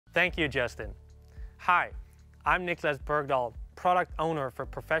Thank you, Justin. Hi, I'm Niklas Bergdahl, Product Owner for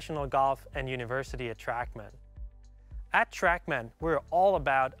Professional Golf and University at Trackman. At Trackman, we're all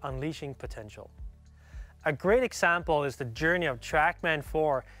about unleashing potential. A great example is the journey of Trackman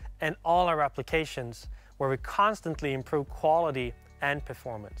 4 and all our applications, where we constantly improve quality and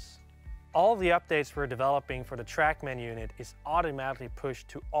performance. All the updates we're developing for the Trackman unit is automatically pushed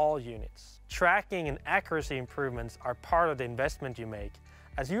to all units. Tracking and accuracy improvements are part of the investment you make,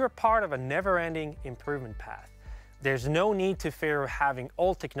 as you are part of a never-ending improvement path. There's no need to fear having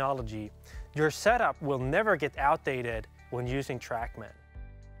old technology. Your setup will never get outdated when using Trackman.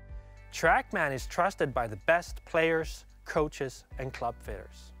 Trackman is trusted by the best players, coaches, and club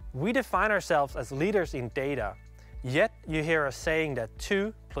fitters. We define ourselves as leaders in data, yet you hear us saying that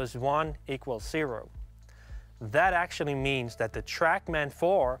 2 + 1 = 0. That actually means that the Trackman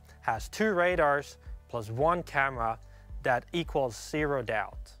 4 has 2 radars plus 1 camera that equals 0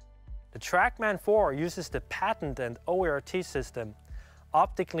 doubt. The Trackman 4 uses the patented OERT system,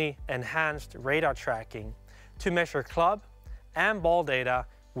 optically enhanced radar tracking, to measure club and ball data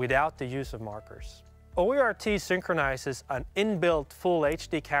without the use of markers. OERT synchronizes an inbuilt full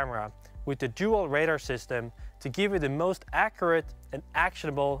HD camera with the dual radar system to give you the most accurate and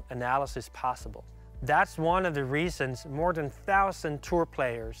actionable analysis possible. That's one of the reasons more than 1,000 tour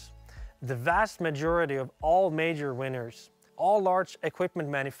players, the vast majority of all major winners, all large equipment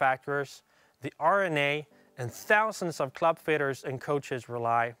manufacturers, the R&A, and thousands of club fitters and coaches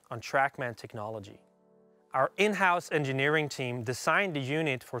rely on Trackman technology. Our in-house engineering team designed the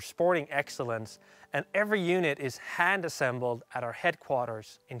unit for sporting excellence, and every unit is hand-assembled at our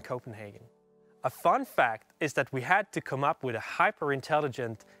headquarters in Copenhagen. A fun fact is that we had to come up with a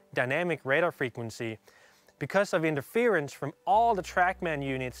hyper-intelligent dynamic radar frequency because of interference from all the Trackman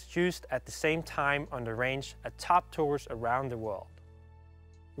units used at the same time on the range at top tours around the world.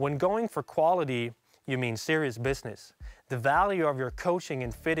 When going for quality, you mean serious business. The value of your coaching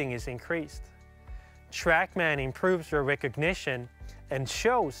and fitting is increased. Trackman improves your recognition and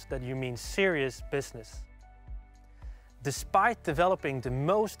shows that you mean serious business. Despite developing the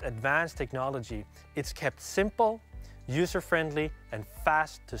most advanced technology, it's kept simple, user-friendly, and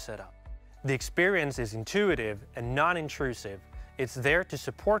fast to set up. The experience is intuitive and non-intrusive. It's there to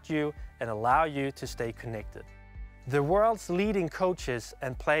support you and allow you to stay connected. The world's leading coaches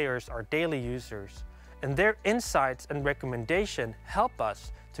and players are daily users, and their insights and recommendation help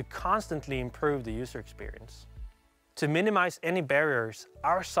us to constantly improve the user experience. To minimize any barriers,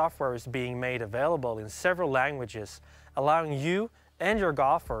 our software is being made available in several languages, allowing you and your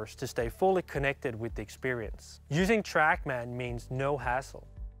golfers to stay fully connected with the experience. Using Trackman means no hassle.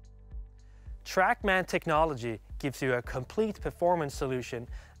 Trackman technology gives you a complete performance solution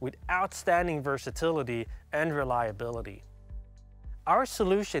with outstanding versatility and reliability. Our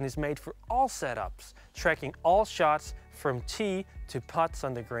solution is made for all setups, tracking all shots from tee to putts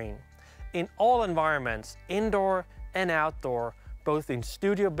on the green, in all environments, indoor and outdoor, both in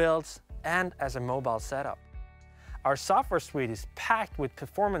studio builds and as a mobile setup. Our software suite is packed with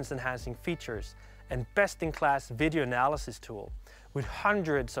performance-enhancing features and best-in-class video analysis tool, with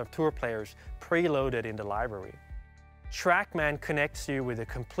hundreds of tour players preloaded in the library. Trackman connects you with a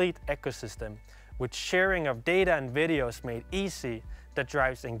complete ecosystem, with sharing of data and videos made easy that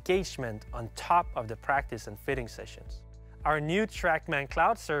drives engagement on top of the practice and fitting sessions. Our new Trackman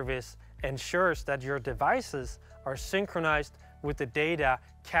Cloud service ensures that your devices are synchronized with the data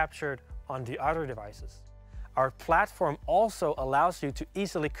captured on the other devices. Our platform also allows you to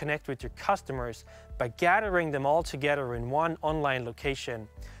easily connect with your customers by gathering them all together in one online location,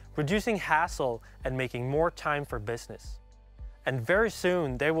 reducing hassle and making more time for business. And very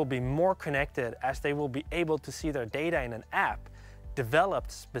soon they will be more connected, as they will be able to see their data in an app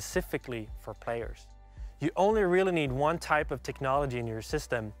developed specifically for players. You only really need one type of technology in your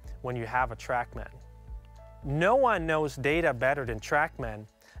system when you have a Trackman. No one knows data better than Trackman,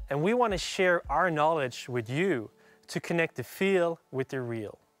 and we want to share our knowledge with you to connect the feel with the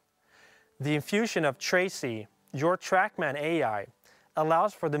real. The infusion of Tracy, your Trackman AI,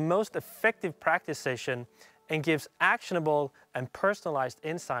 allows for the most effective practice session and gives actionable and personalized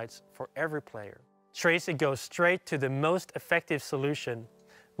insights for every player. Tracy goes straight to the most effective solution,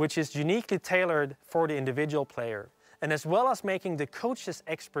 which is uniquely tailored for the individual player. And as well as making the coach's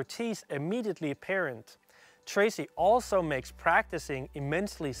expertise immediately apparent, Tracy also makes practicing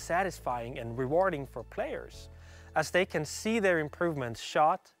immensely satisfying and rewarding for players, as they can see their improvements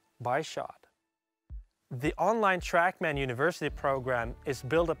shot by shot. The online Trackman University program is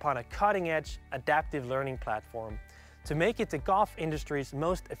built upon a cutting-edge adaptive learning platform to make it the golf industry's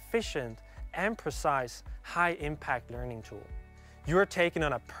most efficient and precise high-impact learning tool. You're taking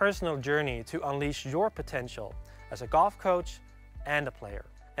on a personal journey to unleash your potential as a golf coach and a player.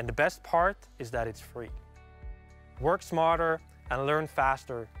 And the best part is that it's free. Work smarter and learn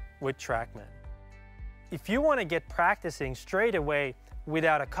faster with Trackman. If you want to get practicing straight away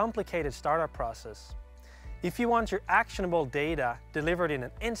without a complicated startup process, if you want your actionable data delivered in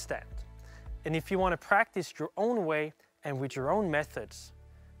an instant, and if you want to practice your own way and with your own methods,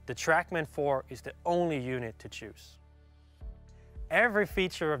 the Trackman 4 is the only unit to choose. Every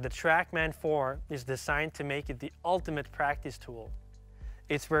feature of the Trackman 4 is designed to make it the ultimate practice tool.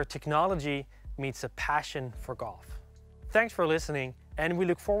 It's where technology meets a passion for golf. Thanks for listening, and we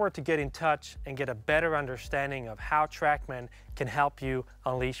look forward to get in touch and get a better understanding of how Trackman can help you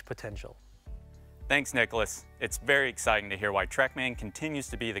unleash potential. Thanks, Nicholas. It's very exciting to hear why Trackman continues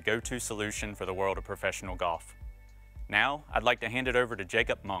to be the go-to solution for the world of professional golf. Now, I'd like to hand it over to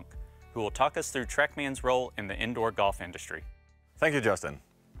Jacob Monk, who will talk us through Trackman's role in the indoor golf industry. Thank you, Justin.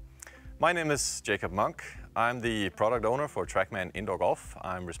 My name is Jacob Monk. I'm the product owner for Trackman Indoor Golf.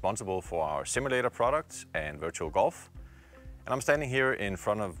 I'm responsible for our simulator product and virtual golf. And I'm standing here in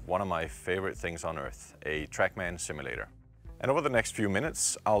front of one of my favorite things on earth, a Trackman simulator. And over the next few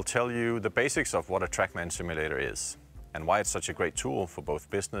minutes, I'll tell you the basics of what a Trackman simulator is and why it's such a great tool for both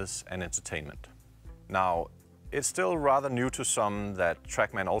business and entertainment. Now, it's still rather new to some that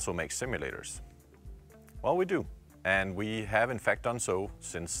Trackman also makes simulators. Well, we do. And we have in fact done so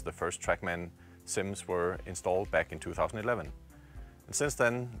since the first Trackman sims were installed back in 2011. And since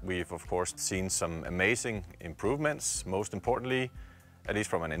then, we've of course seen some amazing improvements, most importantly, at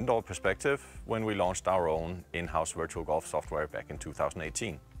least from an indoor perspective, when we launched our own in-house virtual golf software back in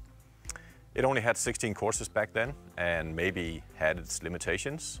 2018. It only had 16 courses back then and maybe had its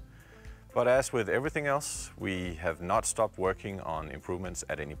limitations. But as with everything else, we have not stopped working on improvements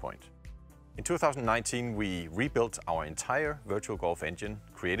at any point. In 2019, we rebuilt our entire virtual golf engine,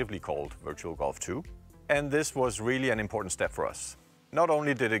 creatively called Virtual Golf 2. And this was really an important step for us. Not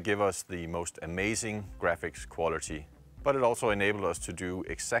only did it give us the most amazing graphics quality, but it also enabled us to do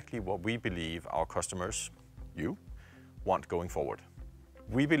exactly what we believe our customers, you, want going forward.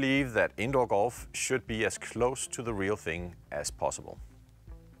 We believe that indoor golf should be as close to the real thing as possible.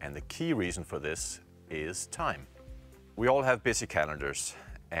 And the key reason for this is time. We all have busy calendars,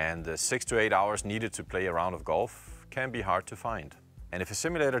 and the 6 to 8 hours needed to play a round of golf can be hard to find. And if a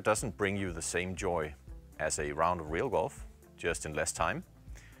simulator doesn't bring you the same joy as a round of real golf, just in less time,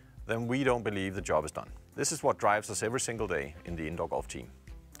 then we don't believe the job is done. This is what drives us every single day in the indoor golf team,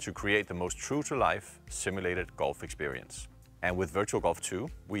 to create the most true-to-life simulated golf experience. And with Virtual Golf 2,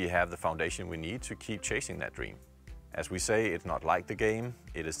 we have the foundation we need to keep chasing that dream. As we say, it's not like the game,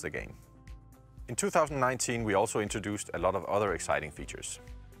 it is the game. In 2019, we also introduced a lot of other exciting features.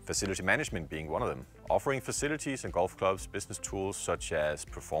 Facility management being one of them, offering facilities and golf clubs business tools such as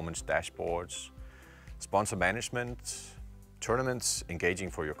performance dashboards, sponsor management, tournaments engaging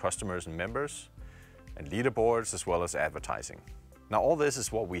for your customers and members, and leaderboards as well as advertising. Now all this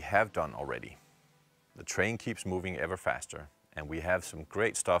is what we have done already. The train keeps moving ever faster, and we have some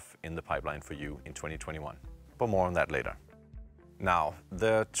great stuff in the pipeline for you in 2021. But more on that later. Now,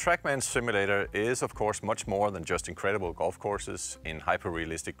 the Trackman simulator is of course much more than just incredible golf courses in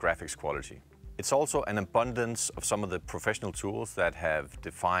hyper-realistic graphics quality. It's also an abundance of some of the professional tools that have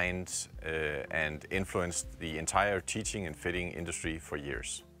defined and influenced the entire teaching and fitting industry for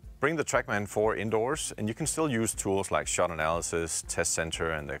years. Bring the Trackman 4 indoors and you can still use tools like shot analysis, test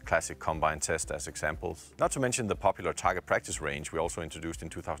center and the classic combine test as examples. Not to mention the popular target practice range we also introduced in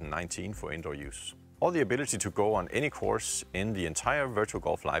 2019 for indoor use. Or the ability to go on any course in the entire virtual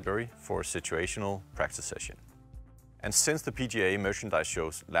golf library for a situational practice session. And since the PGA merchandise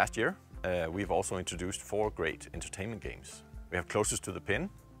shows last year, we've also introduced 4 great entertainment games. We have Closest to the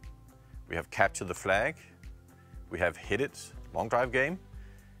Pin, we have Capture the Flag, we have Hit It, long drive game,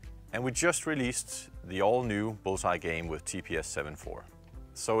 and we just released the all-new Bullseye game with TPS 7.4.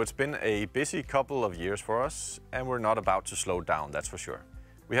 So it's been a busy couple of years for us, and we're not about to slow down, that's for sure.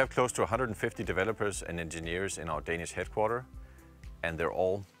 We have close to 150 developers and engineers in our Danish headquarters, and they're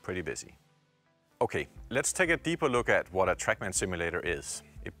all pretty busy. Okay, let's take a deeper look at what a Trackman simulator is.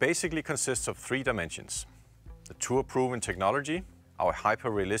 It basically consists of 3 dimensions: the tour-proven technology, our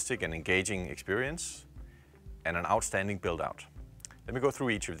hyper-realistic and engaging experience, and an outstanding build-out. Let me go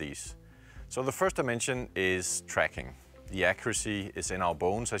through each of these. So the first dimension is tracking. The accuracy is in our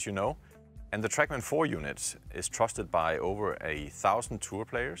bones, as you know, and the Trackman 4 unit is trusted by over 1,000 tour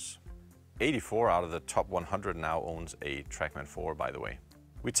players. 84 out of the top 100 now owns a Trackman 4, by the way.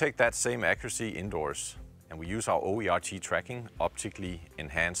 We take that same accuracy indoors, and we use our OERT tracking, optically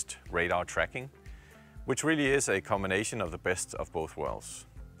enhanced radar tracking, which really is a combination of the best of both worlds.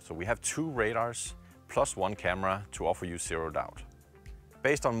 So we have 2 radars plus 1 camera to offer you zero doubt.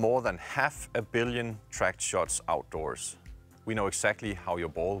 Based on more than 500 million tracked shots outdoors, we know exactly how your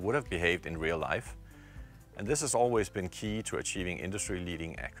ball would have behaved in real life, and this has always been key to achieving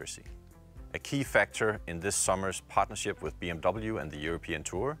industry-leading accuracy. A key factor in this summer's partnership with BMW and the European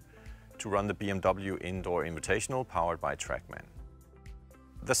Tour to run the BMW Indoor Invitational powered by Trackman.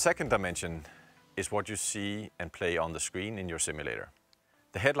 The second dimension is what you see and play on the screen in your simulator.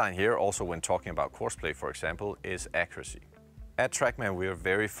 The headline here, also when talking about course play, for example, is accuracy. At Trackman, we are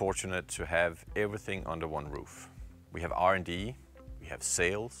very fortunate to have everything under one roof. We have R&D, we have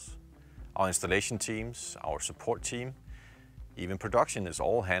sales, our installation teams, our support team, even production is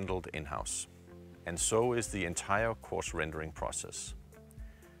all handled in-house. And so is the entire course rendering process.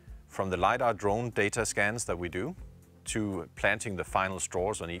 From the LiDAR drone data scans that we do, to planting the final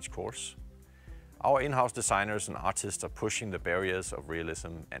straws on each course, our in-house designers and artists are pushing the barriers of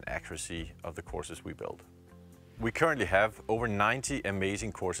realism and accuracy of the courses we build. We currently have over 90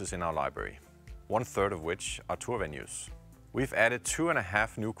 amazing courses in our library, 1/3 of which are tour venues. We've added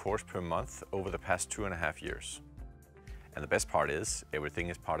 2.5 new courses per month over the past 2.5 years. And the best part is, everything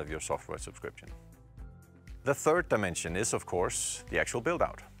is part of your software subscription. The third dimension is, of course, the actual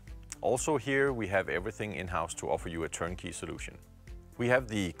build-out. Also here, we have everything in-house to offer you a turnkey solution. We have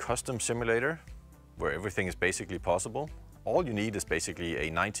the custom simulator, where everything is basically possible. All you need is basically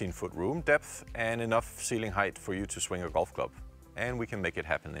a 19-foot room depth and enough ceiling height for you to swing a golf club. And we can make it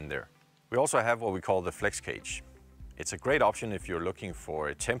happen in there. We also have what we call the flex cage. It's a great option if you're looking for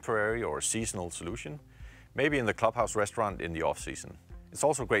a temporary or seasonal solution, maybe in the clubhouse restaurant in the off-season. It's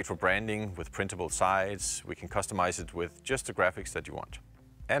also great for branding with printable sides. We can customize it with just the graphics that you want.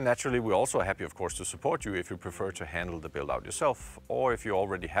 And naturally, we're also happy, of course, to support you if you prefer to handle the build-out yourself, or if you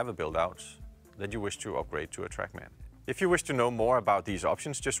already have a build-out that you wish to upgrade to a Trackman. If you wish to know more about these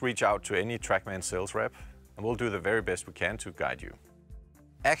options, just reach out to any Trackman sales rep, and we'll do the very best we can to guide you.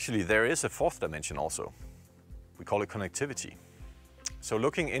 Actually, there is a fourth dimension also. We call it connectivity. So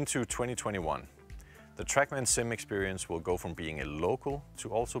looking into 2021, the Trackman Sim experience will go from being a local to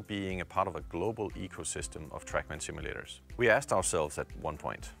also being a part of a global ecosystem of Trackman simulators. We asked ourselves at one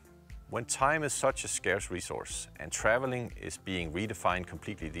point, when time is such a scarce resource and traveling is being redefined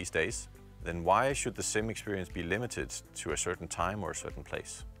completely these days, then why should the sim experience be limited to a certain time or a certain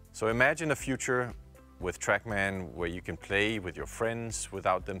place? So imagine a future with Trackman where you can play with your friends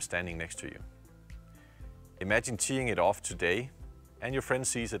without them standing next to you. Imagine teeing it off today and your friend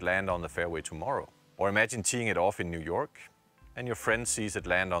sees it land on the fairway tomorrow. Or imagine teeing it off in New York and your friend sees it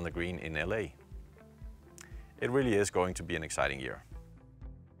land on the green in LA. It really is going to be an exciting year.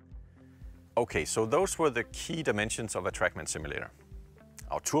 Okay, so those were the key dimensions of a Trackman simulator.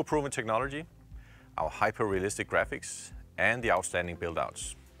 Our tour-proven technology, our hyper-realistic graphics, and the outstanding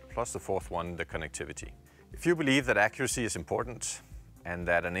build-outs, plus the fourth one, the connectivity. If you believe that accuracy is important and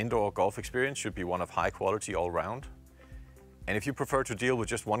that an indoor golf experience should be one of high quality all round, and if you prefer to deal with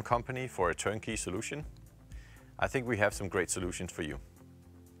just one company for a turnkey solution, I think we have some great solutions for you.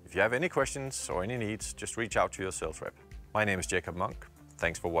 If you have any questions or any needs, just reach out to your sales rep. My name is Jacob Monk.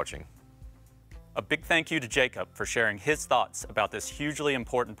 Thanks for watching. A big thank you to Jacob for sharing his thoughts about this hugely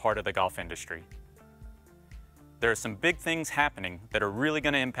important part of the golf industry. There are some big things happening that are really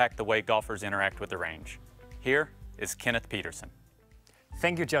going to impact the way golfers interact with the range. Here is Kenneth Peterson.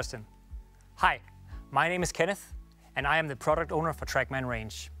 Thank you, Justin. Hi, my name is Kenneth, and I am the product owner for Trackman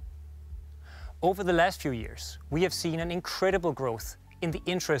Range. Over the last few years, we have seen an incredible growth in the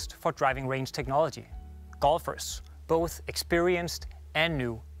interest for driving range technology. Golfers, both experienced and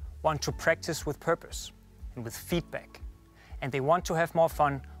new, want to practice with purpose and with feedback, and they want to have more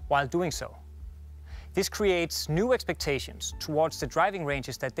fun while doing so. This creates new expectations towards the driving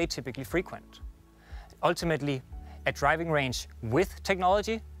ranges that they typically frequent. Ultimately, a driving range with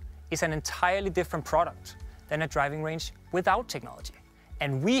technology is an entirely different product than a driving range without technology.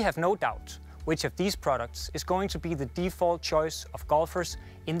 And we have no doubt which of these products is going to be the default choice of golfers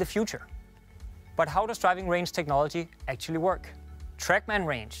in the future. But how does driving range technology actually work? Trackman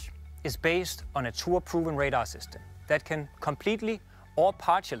Range is based on a tour-proven radar system that can completely or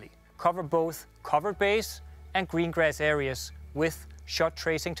partially cover both covered base and green grass areas with shot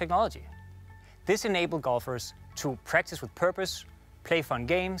tracing technology. This enables golfers to practice with purpose, play fun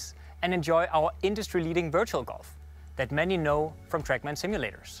games, and enjoy our industry-leading virtual golf that many know from Trackman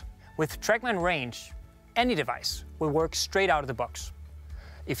simulators. With Trackman Range, any device will work straight out of the box.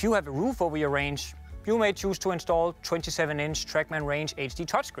 If you have a roof over your range, you may choose to install 27-inch Trackman Range HD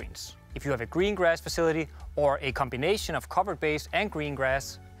touchscreens. If you have a green grass facility or a combination of covered base and green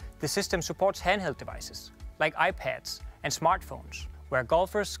grass, The system supports handheld devices like iPads and smartphones, where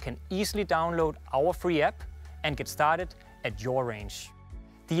golfers can easily download our free app and get started at your range.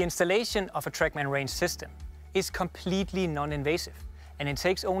 The installation of a Trackman range system is completely non-invasive, and it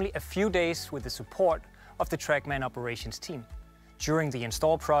takes only a few days with the support of the Trackman operations team. During the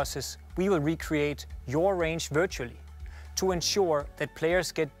install process, we will recreate your range virtually to ensure that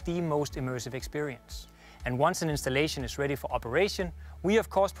players get the most immersive experience. And once an installation is ready for operation, we of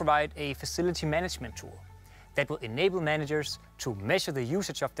course provide a facility management tool that will enable managers to measure the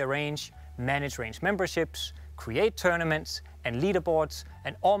usage of their range, manage range memberships, create tournaments and leaderboards,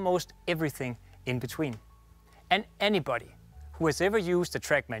 and almost everything in between. And anybody who has ever used a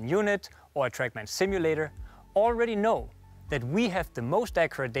Trackman unit or a Trackman simulator already know that we have the most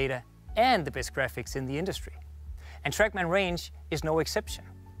accurate data and the best graphics in the industry. And Trackman Range is no exception,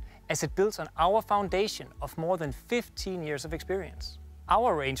 as it builds on our foundation of more than 15 years of experience.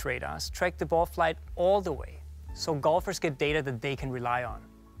 Our range radars track the ball flight all the way, so golfers get data that they can rely on.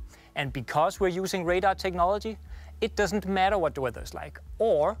 And because we're using radar technology, it doesn't matter what the weather's like,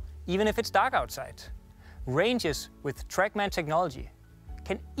 or even if it's dark outside. Ranges with Trackman technology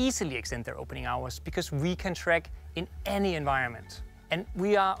can easily extend their opening hours because we can track in any environment. And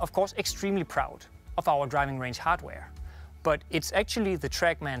we are, of course, extremely proud of our driving range hardware. But it's actually the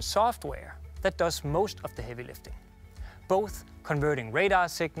Trackman software that does most of the heavy lifting, both converting radar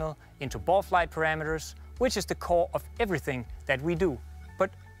signal into ball flight parameters, which is the core of everything that we do,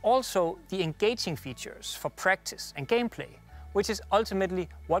 but also the engaging features for practice and gameplay, which is ultimately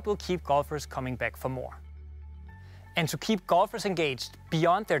what will keep golfers coming back for more. And to keep golfers engaged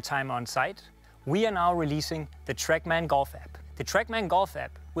beyond their time on site, we are now releasing the Trackman Golf app. The Trackman Golf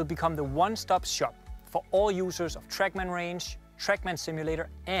app will become the one-stop shop for all users of Trackman Range, Trackman Simulator,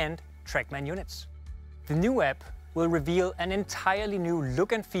 and Trackman units. The new app will reveal an entirely new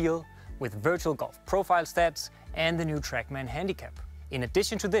look and feel with virtual golf profile stats and the new Trackman handicap. In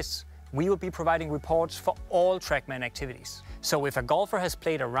addition to this, we will be providing reports for all Trackman activities. So if a golfer has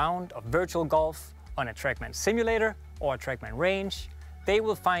played a round of virtual golf on a Trackman Simulator or a Trackman Range, they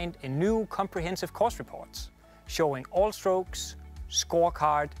will find a new comprehensive course reports showing all strokes,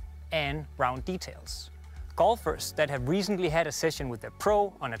 scorecard, and round details. Golfers that have recently had a session with their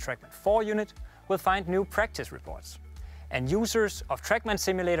pro on a Trackman 4 unit will find new practice reports. And users of Trackman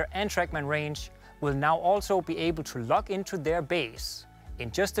Simulator and Trackman Range will now also be able to log into their base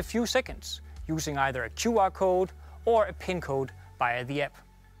in just a few seconds using either a QR code or a PIN code via the app.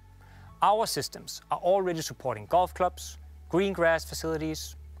 Our systems are already supporting golf clubs, green grass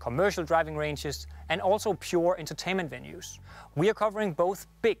facilities, commercial driving ranges, and also pure entertainment venues. We are covering both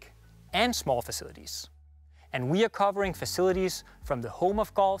big and small facilities. And we are covering facilities from the home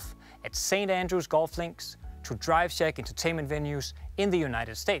of golf at St. Andrews Golf Links to Drive Shack entertainment venues in the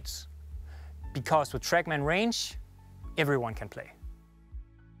United States. Because with Trackman Range, everyone can play.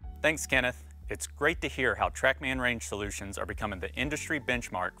 Thanks, Kenneth. It's great to hear how Trackman Range solutions are becoming the industry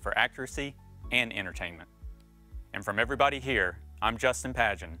benchmark for accuracy and entertainment. And from everybody here, I'm Justin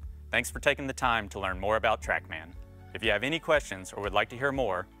Pageon. Thanks for taking the time to learn more about Trackman. If you have any questions or would like to hear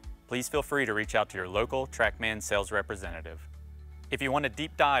more, please feel free to reach out to your local Trackman sales representative. If you want a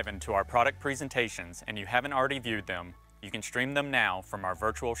deep dive into our product presentations and you haven't already viewed them, you can stream them now from our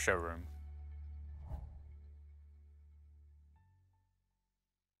virtual showroom.